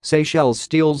Seychelles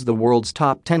steals the world's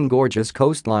top 10 gorgeous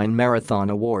coastline marathon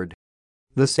award.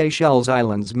 The Seychelles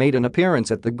Islands made an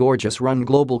appearance at the Gorgeous Run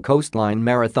Global Coastline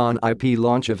Marathon IP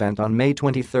launch event on May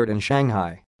 23 in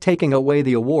Shanghai, taking away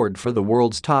the award for the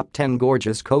world's top 10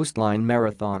 gorgeous coastline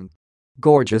marathon.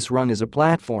 Gorgeous Run is a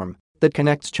platform that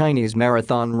connects Chinese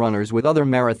marathon runners with other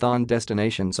marathon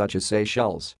destinations such as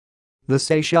Seychelles. The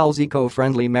Seychelles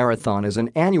Eco-Friendly Marathon is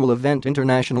an annual event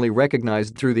internationally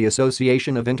recognized through the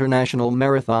Association of International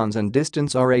Marathons and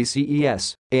Distance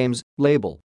RACES, AIMS,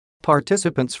 label.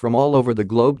 Participants from all over the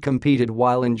globe competed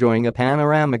while enjoying a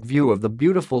panoramic view of the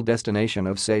beautiful destination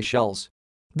of Seychelles.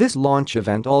 This launch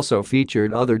event also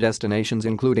featured other destinations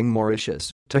including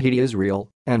Mauritius, Tahiti, Israel,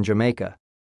 and Jamaica.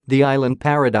 The island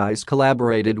paradise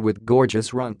collaborated with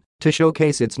Gorgeous Run to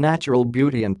showcase its natural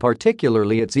beauty and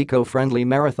particularly its eco-friendly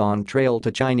marathon trail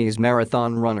to Chinese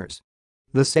marathon runners.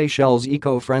 The Seychelles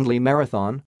Eco-Friendly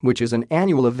Marathon, which is an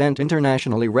annual event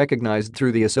internationally recognized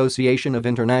through the Association of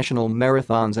International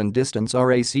Marathons and Distance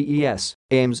RACES,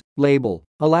 AIMS, label,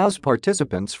 allows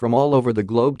participants from all over the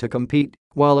globe to compete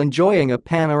while enjoying a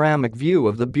panoramic view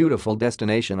of the beautiful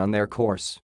destination on their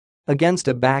course. Against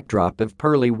a backdrop of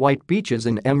pearly white beaches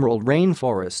and emerald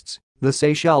rainforests, the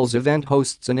Seychelles event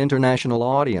hosts an international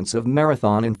audience of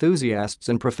marathon enthusiasts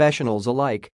and professionals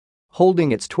alike.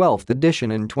 Holding its 12th edition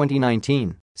in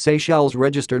 2019, Seychelles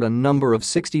registered a number of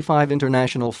 65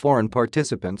 international foreign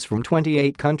participants from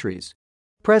 28 countries.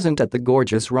 Present at the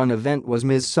Gorgeous Run event was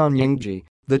Ms. Sun Yingji,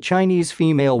 the Chinese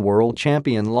female world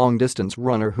champion long-distance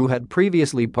runner who had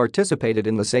previously participated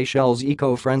in the Seychelles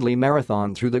Eco-Friendly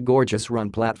Marathon through the Gorgeous Run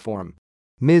platform.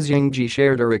 Ms. Yingji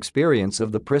shared her experience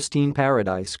of the pristine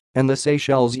paradise and the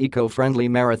Seychelles Eco-Friendly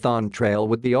Marathon trail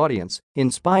with the audience,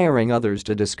 inspiring others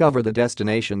to discover the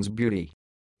destination's beauty.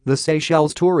 The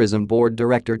Seychelles Tourism Board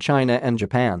Director China and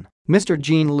Japan, Mr.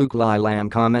 Jean-Luc Lai Lam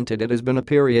commented it has been a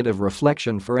period of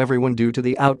reflection for everyone due to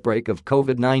the outbreak of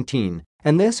COVID-19,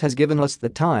 and this has given us the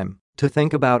time to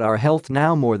think about our health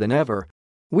now more than ever.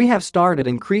 We have started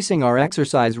increasing our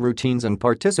exercise routines and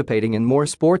participating in more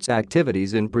sports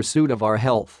activities in pursuit of our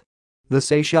health. The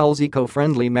Seychelles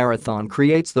Eco-Friendly Marathon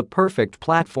creates the perfect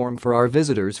platform for our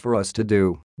visitors for us to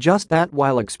do just that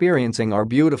while experiencing our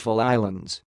beautiful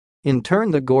islands. In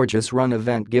turn, the Gorgeous Run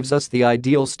event gives us the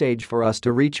ideal stage for us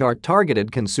to reach our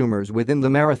targeted consumers within the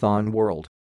marathon world.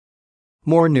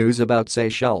 More news about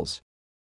Seychelles.